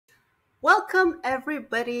Welcome,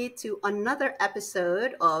 everybody, to another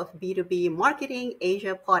episode of B2B Marketing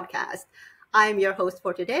Asia podcast. I'm your host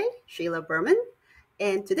for today, Shiela Berman.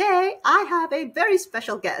 And today I have a very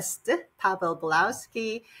special guest, Pavel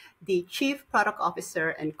Bulowski, the Chief Product Officer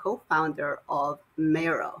and co-founder of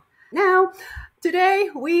Mero. Now,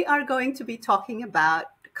 today we are going to be talking about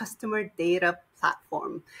the customer data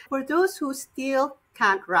platform. For those who still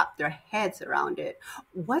can't wrap their heads around it,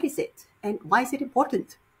 what is it and why is it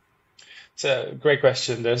important? It's a great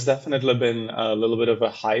question. There's definitely been a little bit of a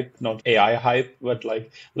hype, not AI hype, but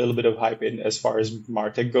like a little bit of hype in as far as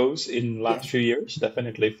MarTech goes in last Yes. few years.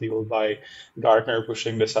 Definitely fueled by Gartner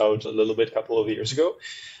pushing this out a little bit a couple of years ago.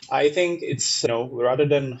 I think it's, rather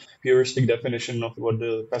than puristic definition of what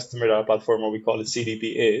the customer data platform, or we call it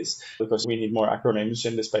CDP is, because we need more acronyms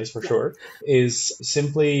in this space for Yeah. sure, is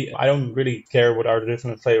simply, I don't really care what are the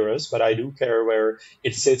different flavors, but I do care where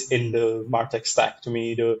it sits in the MarTech stack. To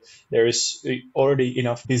me, there is already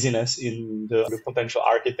enough busyness in the potential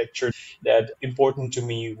architecture that important to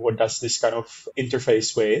me, what does this kind of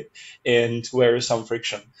interface with and where is some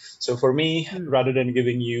friction. So for me, Mm. rather than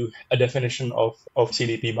giving you a definition of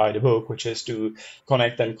CDP by the book, which is to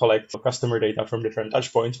connect and collect customer data from different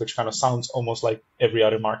touch points, which kind of sounds almost like every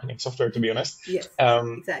other marketing software, to be honest. Yes,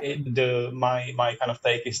 exactly. My kind of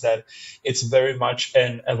take is that it's very much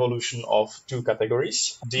an evolution of two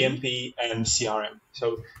categories, Hmm. DMP and CRM.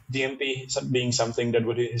 So DMP being something that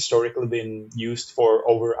would historically been used for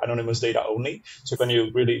over anonymous data only. So when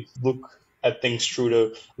you really look at things through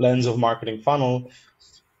the lens of marketing funnel,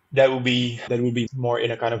 that would be more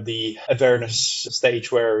in a kind of the awareness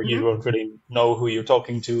stage where you Hmm. don't really know who you're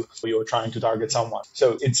talking to, or you're trying to target someone.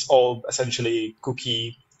 So it's all essentially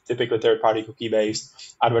typical third-party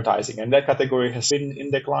cookie-based advertising, and that category has been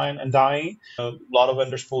in decline and dying. A lot of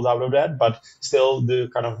vendors pulled out of that, but still, the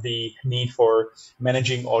kind of the need for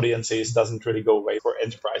managing audiences doesn't really go away for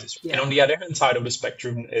enterprises. And Yeah. on the other hand side of the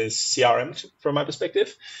spectrum is CRM, from my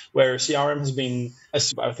perspective, where CRM has been,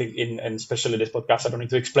 as I think, and especially this podcast, I don't need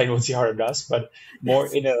to explain what CRM does, but more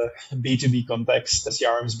Yes. in a B2B context,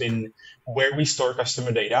 CRM has been where we store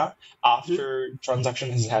customer data Hmm. after transaction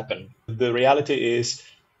has happened. The reality is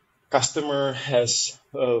customer has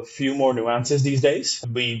a few more nuances these days.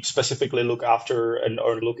 We specifically look after and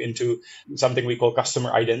or look into something we call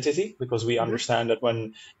customer identity, because we Hmm. understand that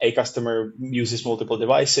when a customer uses multiple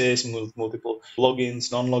devices, multiple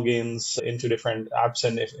logins, non-logins into different apps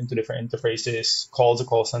and into different interfaces, calls a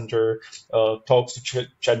call center, talks to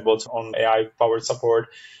chatbots on AI-powered support,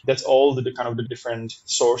 that's all the kind of the different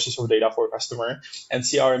sources of data for a customer. And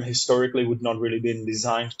CRM historically would not really been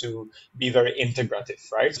designed to be very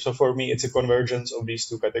integrative, right? So for me, it's a convergence of these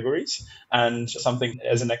two categories and something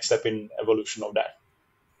as a next step in evolution of that.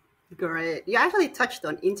 Great. You actually touched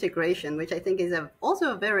on integration, which I think is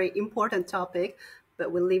also a very important topic,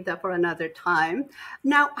 but we'll leave that for another time.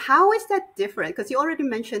 Now, how is that different? Because you already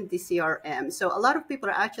mentioned the CRM. So a lot of people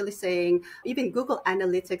are actually saying even Google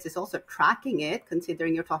Analytics is also tracking it,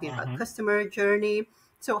 considering you're talking about Mhm. customer journey.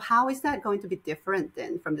 So how is that going to be different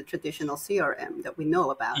then from the traditional CRM that we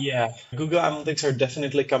know about? Yeah, Google Analytics are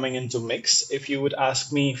definitely coming into mix. If you would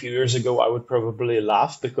ask me a few years ago, I would probably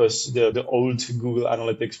laugh because the old Google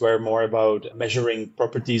Analytics were more about measuring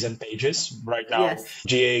properties and pages. Right now, Yes.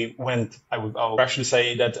 GA went, I'll actually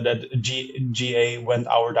say that GA went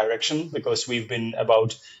our direction because we've been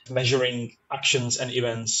about measuring actions and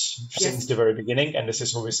events since Yes. the very beginning. And this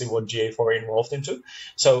is obviously what GA4 involved into.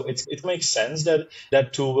 So it makes sense that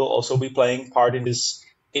that tool will also be playing part in this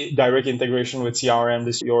direct integration with CRM,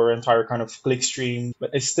 this your entire kind of click stream. But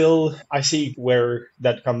it's still, I see where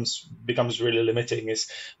that becomes really limiting is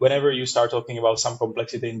whenever you start talking about some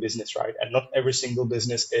complexity in business, right? And not every single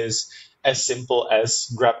business is as simple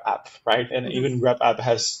as Grab app, right? And Hmm. even Grab app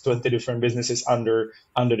has 20 different businesses under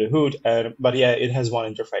the hood, but yeah, it has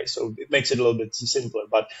one interface, so it makes it a little bit simpler.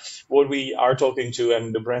 But what we are talking to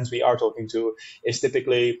and the brands we are talking to is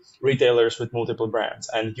typically retailers with multiple brands,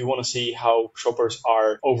 and you want to see how shoppers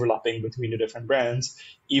are overlapping between the different brands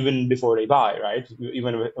even before they buy, right?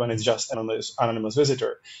 Even when it's just anonymous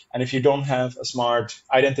visitor. And if you don't have a smart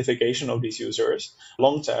identification of these users,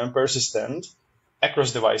 long term, persistent,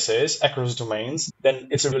 across devices, across domains, then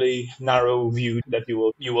it's a really narrow view that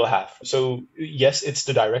you will have. So yes, it's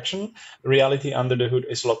the direction. Reality under the hood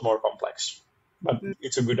is a lot more complex, but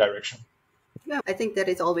it's a good direction. Yeah, I think that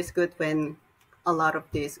it's always good when a lot of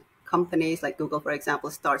these companies, like Google, for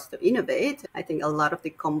example, starts to innovate. I think a lot of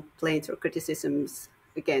the complaints or criticisms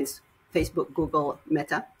against Facebook, Google,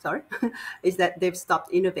 Meta, sorry, is that they've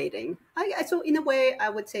stopped innovating. So in a way, I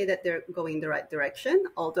would say that they're going the right direction.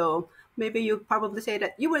 Although maybe you probably say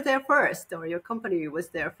that you were there first or your company was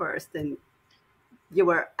there first and you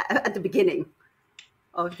were at the beginning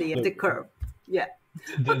of the curve. Yeah.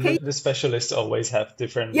 Okay. The specialists always have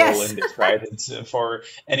different role Yes. in this, right? It's for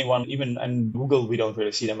anyone, even and Google, we don't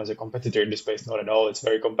really see them as a competitor in this space, not at all. It's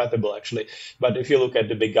very compatible actually. But if you look at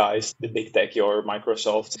the big guys, the big tech, your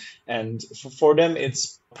Microsoft, and for them,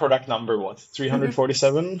 it's product number what, Mhm.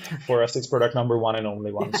 347? For us, it's product number one and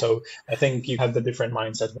only one. Yeah. So I think you have the different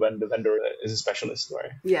mindset when the vendor is a specialist,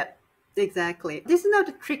 right? Yeah, exactly. This is now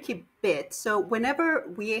the tricky bit. So whenever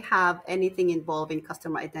we have anything involving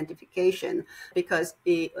customer identification, because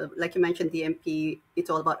like you mentioned, DMP, it's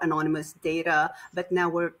all about anonymous data, but now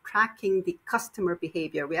we're tracking the customer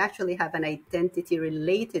behavior. We actually have an identity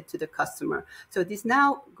related to the customer. So this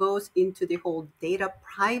now goes into the whole data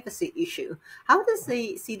privacy issue. How does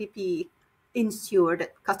the CDP ensure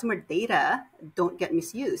that customer data don't get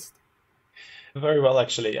misused? Very well,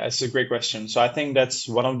 actually. That's a great question. So I think that's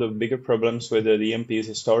one of the bigger problems with the EMPs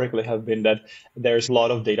historically have been that there's a lot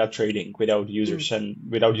of data trading without Mm, users and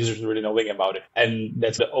without users really knowing about it. And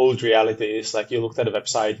that's the old reality is like you looked at a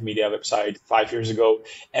website, media website 5 years ago,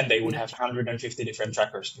 and they would yeah. have 150 different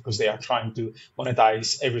trackers because they are trying to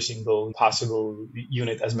monetize every single possible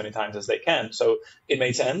unit as many times as they can. So it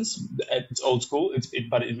made sense. It's old school,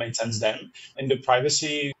 but it made sense then. And the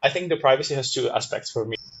privacy, I think the privacy has two aspects for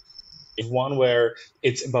me. One where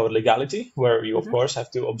it's about legality, where you of Mhm. course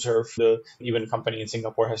have to observe the even company in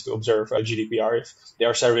Singapore has to observe GDPR if they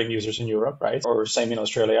are serving users in Europe, right? Or same in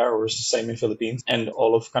Australia or same in Philippines, and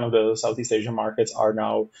all of kind of the Southeast Asian markets are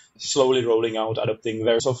now slowly rolling out, adopting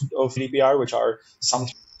variants of GDPR, which are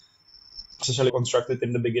sometimes necessarily constructed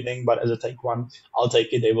in the beginning, but as a take one, I'll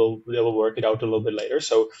take it. They will work it out a little bit later.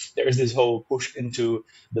 So there is this whole push into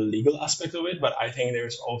the legal aspect of it, but I think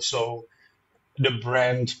there's also the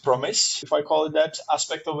brand promise, if I call it that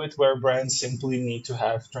aspect of it, where brands simply need to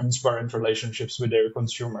have transparent relationships with their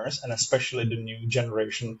consumers, and especially the new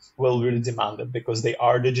generation will really demand it because they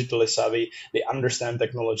are digitally savvy, they understand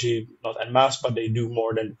technology not en masse, but they do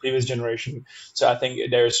more than the previous generation. So I think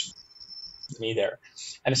there's me there.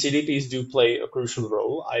 And CDPs do play a crucial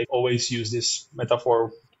role. I always use this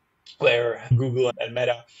metaphor where Google and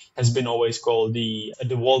Meta has been always called the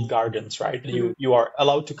walled gardens, right? Mhm. You are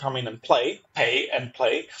allowed to come in and play, pay and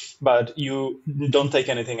play, but you don't take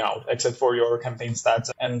anything out except for your campaign stats.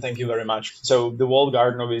 And thank you very much. So the walled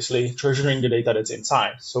garden, obviously, treasuring the data that's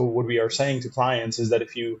inside. So what we are saying to clients is that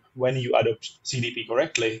when you adopt CDP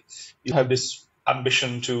correctly, you have this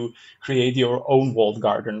ambition to create your own walled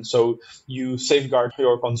garden. So you safeguard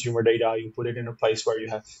your consumer data, you put it in a place where you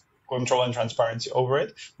have control and transparency over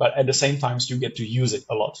it, but at the same time you get to use it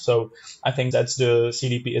a lot. So I think that's the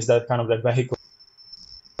CDP is that kind of that vehicle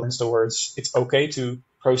towards it's okay to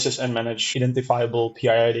process and manage identifiable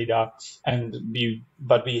PII data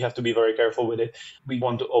but we have to be very careful with it. We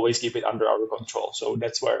want to always keep it under our control. So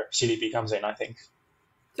that's where CDP comes in, I think.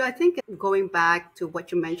 So I think going back to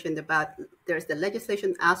what you mentioned about there's the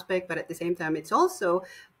legislation aspect, but at the same time, it's also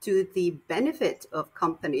to the benefit of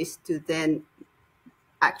companies to then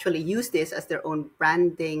actually use this as their own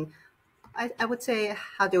branding. I would say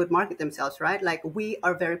how they would market themselves, right? Like we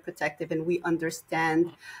are very protective and we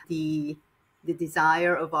understand the the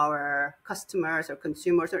desire of our customers or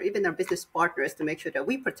consumers or even our business partners to make sure that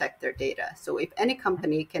we protect their data. So if any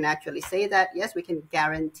company can actually say that, yes, we can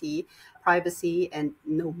guarantee privacy and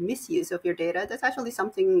no misuse of your data, that's actually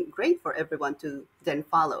something great for everyone to then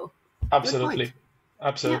follow. Good point. Absolutely. Yeah.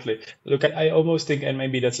 Absolutely. Look, I almost think, and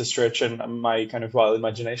maybe that's a stretch and my kind of wild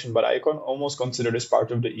imagination, but I can almost consider this part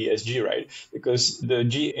of the ESG, right? Because the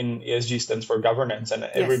G in ESG stands for governance, and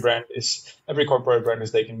Yes. every corporate brand is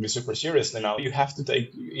taking this super seriously now. You have to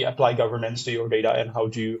you apply governance to your data and how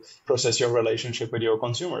do you process your relationship with your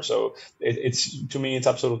consumer. So it's to me, it's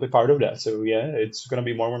absolutely part of that. So yeah, it's going to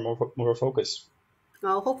be more and more focus.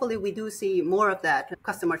 Hopefully, we do see more of that.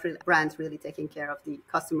 Customers, brands really taking care of the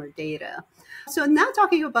customer data. So now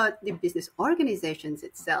talking about the business organizations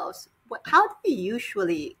itself, how do you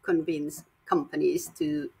usually convince companies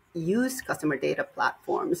to use customer data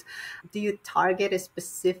platforms? Do you target a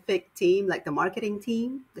specific team, like the marketing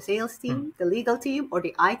team, the sales team, the legal team, or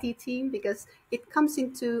the IT team? Because it comes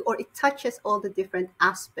into or it touches all the different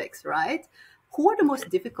aspects, right? Who are the most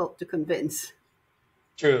difficult to convince?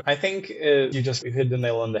 True. I think you just hit the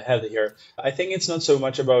nail on the head here. I think it's not so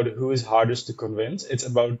much about who is hardest to convince. It's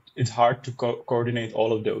about it's hard to coordinate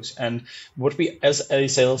all of those. And what we, as a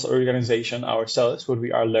sales organization ourselves, what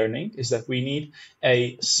we are learning is that we need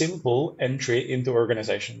a simple entry into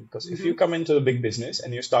organization. Because if Hmm. you come into a big business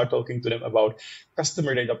and you start talking to them about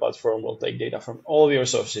customer data platform, will take data from all of your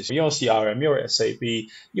sources, your CRM, your SAP,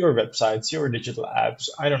 your websites, your digital apps.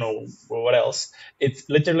 I don't know what else. It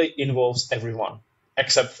literally involves everyone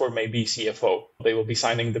except for maybe CFO. They will be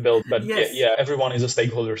signing the bill, but yeah, Yes. yeah, everyone is a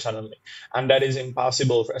stakeholder suddenly, and that is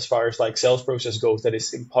impossible as far as like sales process goes. That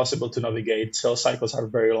is impossible to navigate. Sales cycles are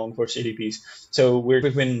very long for CDPs, so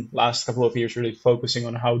we've been last couple of years really focusing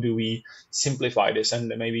on how do we simplify this, and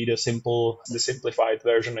maybe the simplified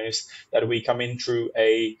version is that we come in through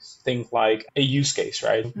a thing like a use case,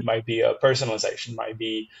 right? Might be a personalization, might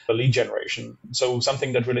be a lead generation, so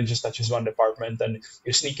something that really just touches one department, and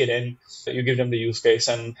you sneak it in, you give them the use case,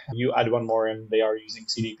 and you add one more, and they are using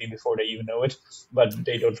CDP before they even know it. But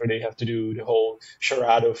they don't really have to do the whole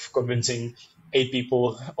charade of convincing 8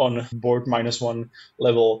 people on board minus one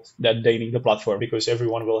level that they need a platform, because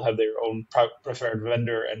everyone will have their own preferred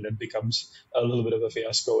vendor, and it becomes a little bit of a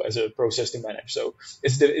fiasco as a process to manage. So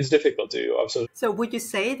it's difficult to also. So would you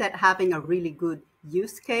say that having a really good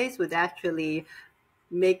use case would actually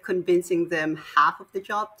make convincing them half of the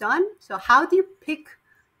job done? So how do you pick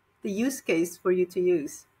the use case for you to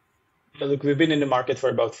use? Look, we've been in the market for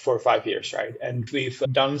about 4 or 5 years, right? And we've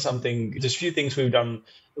done something. There's a few things we've done.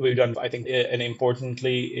 We've done, I think, and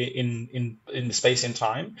importantly in the space and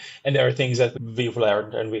time. And there are things that we've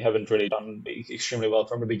learned and we haven't really done extremely well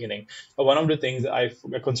from the beginning. But one of the things that I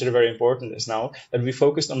consider very important is now that we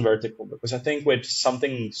focused on vertical, because I think with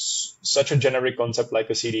something such a generic concept like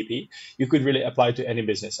a CDP, you could really apply to any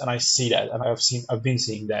business. And I see that, and I've been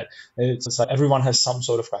seeing that. It's like everyone has some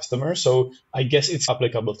sort of customer, so I guess it's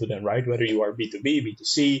applicable to them, right? Whether you are B2B,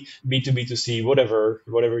 B2C, B2B2C,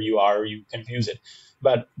 whatever you are, you can use it.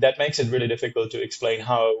 But that makes it really difficult to explain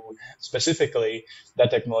how specifically that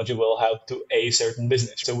technology will help to a certain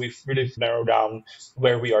business. So we've really narrowed down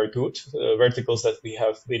where we are good, verticals that we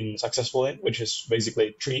have been successful in, which is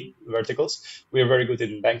basically 3 verticals. We are very good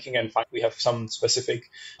in banking and finance. We have some specific,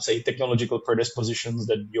 say, technological predispositions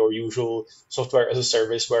that your usual software as a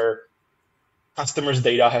service where customers'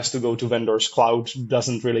 data has to go to vendors' cloud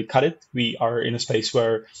doesn't really cut it. We are in a space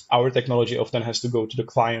where our technology often has to go to the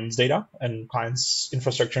client's data and client's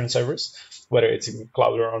infrastructure and servers, whether it's in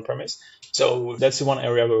cloud or on premise. So that's the one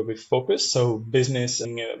area where we focus. So business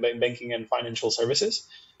and banking and financial services.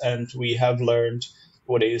 And we have learned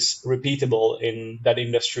what is repeatable in that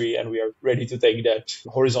industry, and we are ready to take that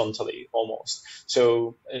horizontally almost.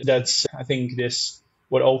 So that's, I think, this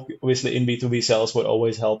what obviously in B2B sales would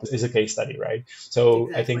always help is a case study, right? So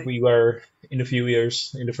I think Exactly. we were in the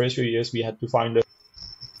first few years, we had to find a.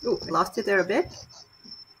 Oh, I lost you there a bit.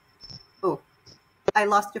 Oh, I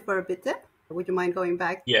lost you for a bit there. Would you mind going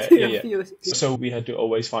back Yeah, to yeah, a yeah. few? So we had to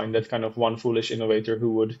always find that kind of one foolish innovator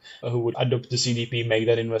who would adopt the CDP, make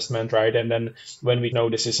that investment, right? And then when we know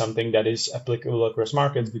this is something that is applicable across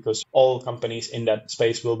markets, because all companies in that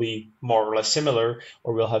space will be more or less similar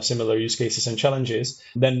or will have similar use cases and challenges,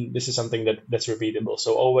 then this is something that's repeatable.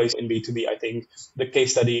 So always in B2B, I think the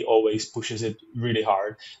case study always pushes it really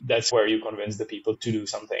hard. That's where you convince the people to do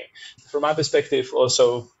something. From my perspective,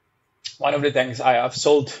 also one of the things have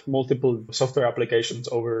sold multiple software applications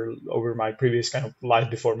over my previous kind of life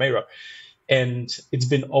before Mera, and it's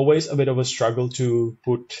been always a bit of a struggle to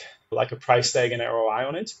put like a price tag and ROI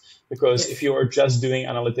on it, because if Yes, you are just doing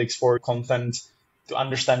analytics for content to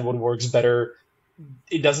understand what works better,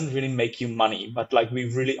 it doesn't really make you money. But like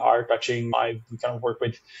we really are touching, we kind of work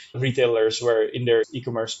with retailers where in their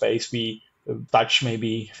e-commerce space we touch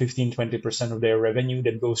maybe 15-20% of their revenue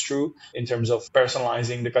that goes through in terms of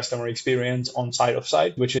personalizing the customer experience on side of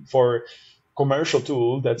site, which is for commercial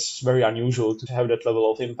tool that's very unusual to have that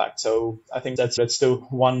level of impact. So I think that's still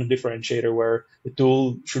one differentiator where the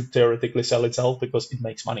tool should theoretically sell itself because it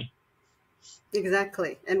makes money.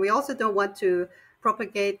 exactly. And we also don't want to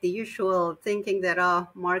propagate the usual thinking that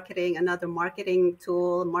marketing, another marketing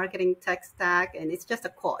tool, marketing tech stack, and it's just a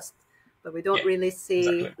cost. But we don't Yeah, really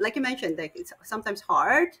see, exactly. like you mentioned, like it's sometimes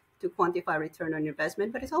hard to quantify return on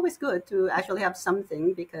investment, but it's always good to actually have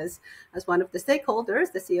something because as one of the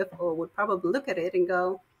stakeholders, the CFO would probably look at it and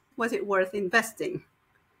go, was it worth investing?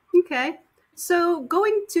 Okay. So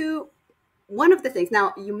going to one of the things,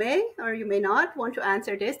 now you may or you may not want to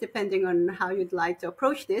answer this depending on how you'd like to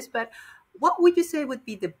approach this, but what would you say would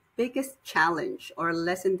be the biggest challenge or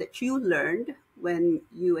lesson that you learned when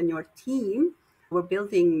you and your team were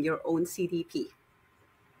building your own CDP?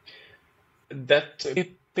 that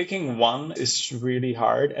picking one is really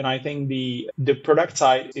hard, and I think the product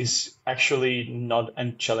side is actually not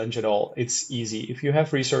a challenge at all. It's easy if you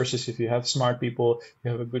have resources, if you have smart people,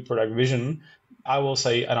 you have a good product vision. I will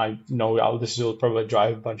say, and I know this will probably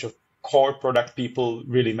drive a bunch of core product people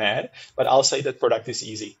really mad, but I'll say that product is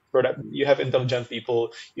easy. Product, you have intelligent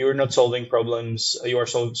people, you're not solving problems, you are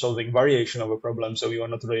solving variation of a problem, so you are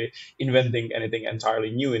not really inventing anything entirely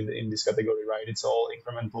new in this category, right? It's all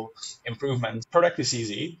incremental improvement. Product is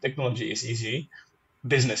easy, technology is easy,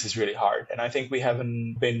 business is really hard. And I think we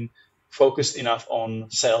haven't been focused enough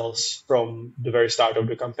on sales from the very start of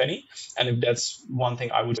the company. And if that's one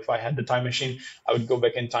thing I would, if I had the time machine, I would go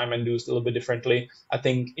back in time and do it a little bit differently. I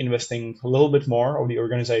think investing a little bit more of the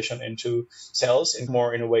organization into sales and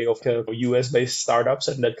more in a way of US based startups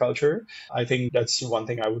and that culture. I think that's one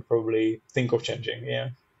thing I would probably think of changing. Yeah.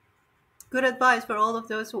 Good advice for all of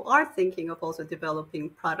those who are thinking of also developing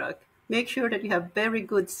product. Make sure that you have very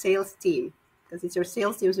good sales team, because it's your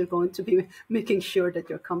sales teams who are going to be making sure that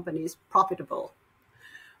your company is profitable.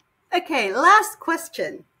 Okay, last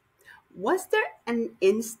question. Was there an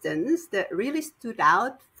instance that really stood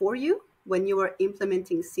out for you when you were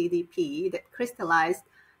implementing CDP that crystallized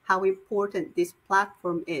how important this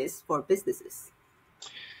platform is for businesses?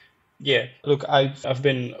 Yeah, look, I've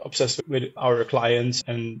been obsessed with our clients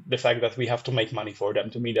and the fact that we have to make money for them.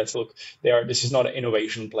 To me, that's look, this is not an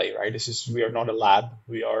innovation play, right? We are not a lab.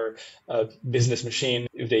 We are a business machine.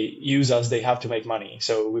 If they use us, they have to make money.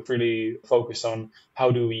 So we've really focused on how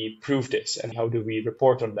do we prove this and how do we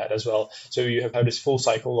report on that as well. So you have this full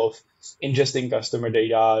cycle of ingesting customer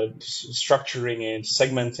data, structuring it,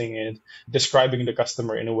 segmenting it, describing the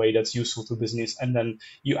customer in a way that's useful to business, and then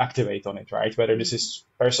you activate on it, right? Whether this is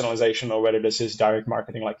personalization or whether this is direct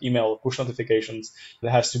marketing like email, push notifications, it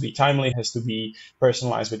has to be timely, has to be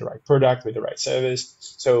personalized with the right product, with the right service.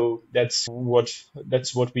 So that's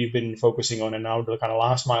what we've been focusing on, and now the kind of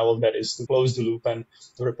last mile of that is to close the loop and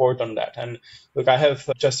to report on that. And look, I have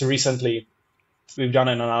just recently we've done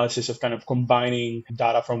an analysis of kind of combining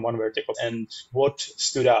data from one vertical and what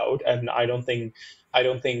stood out. And I don't think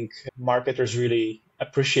marketers really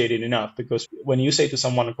appreciate it enough, because when you say to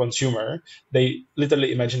someone a consumer, they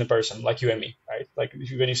literally imagine a person like you and me, right? Like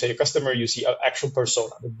when you say a customer, you see an actual persona,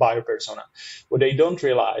 the buyer persona. What they don't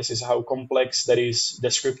realize is how complex that is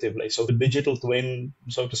descriptively. So the digital twin,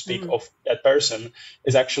 so to speak, Mm. of that person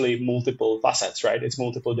is actually multiple facets, right? It's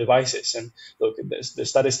multiple devices. And look, the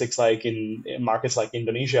statistics like in markets like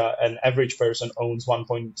Indonesia, an average person owns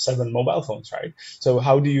 1.7 mobile phones, right? So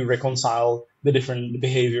how do you reconcile the different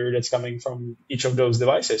behavior that's coming from each of those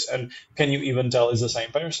devices? And can you even tell it's the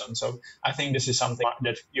same person? So I think this is something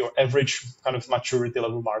that your average kind of maturity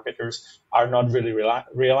level marketers are not really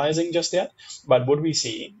realizing just yet. But what we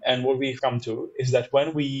see and what we've come to is that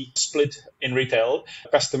when we split in retail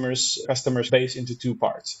customers base into two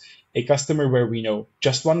parts: a customer where we know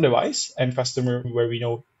just one device and customer where we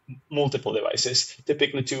know multiple devices,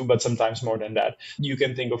 typically two, but sometimes more than that. You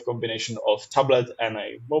can think of combination of tablet and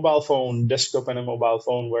a mobile phone, desktop and a mobile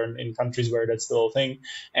phone, where in countries where that's still a thing,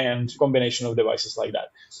 and combination of devices like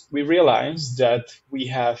that. We realize that we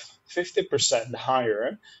have 50%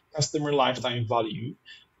 higher customer lifetime value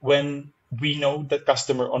when we know that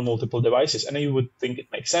customer on multiple devices. And you would think it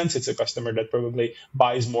makes sense. It's a customer that probably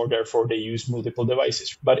buys more, therefore they use multiple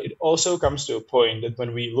devices. But it also comes to a point that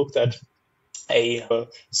when we looked at a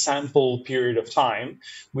sample period of time,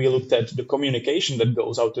 we looked at the communication that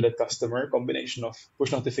goes out to that customer, combination of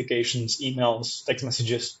push notifications, emails, text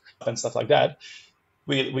messages, and stuff like that.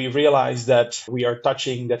 We realized that we are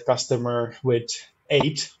touching that customer with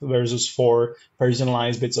 8 versus 4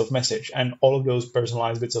 personalized bits of message. And all of those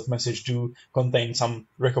personalized bits of message do contain some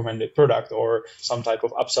recommended product or some type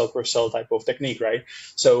of upsell per sell type of technique, right?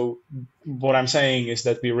 So what I'm saying is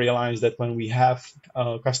that we realize that when we have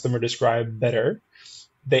a customer describe better,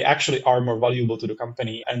 they actually are more valuable to the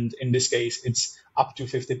company. And in this case, it's up to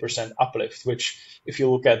 50% uplift, which if you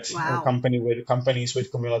look at Wow. companies with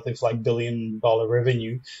cumulative like $1 billion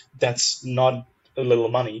revenue, that's not a little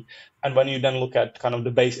money. And when you then look at kind of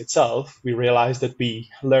the base itself, we realize that we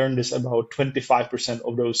learned this about 25%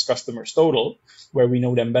 of those customers total, where we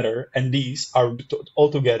know them better. And these are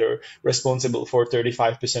altogether responsible for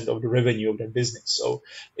 35% of the revenue of their business. So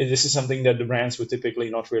this is something that the brands would typically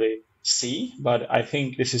not really see. But I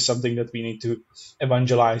think this is something that we need to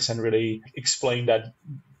evangelize and really explain that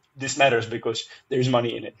this matters because there's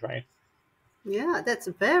money in it, right? Yeah, that's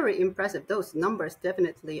very impressive. Those numbers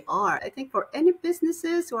definitely are. I think for any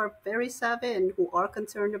businesses who are very savvy and who are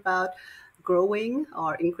concerned about growing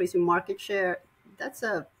or increasing market share, that's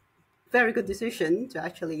a very good decision to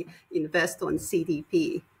actually invest on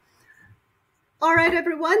CDP. All right,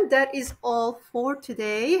 everyone, that is all for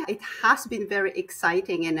today. It has been very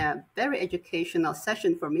exciting and a very educational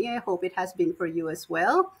session for me. I hope it has been for you as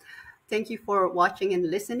well. Thank you for watching and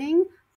listening.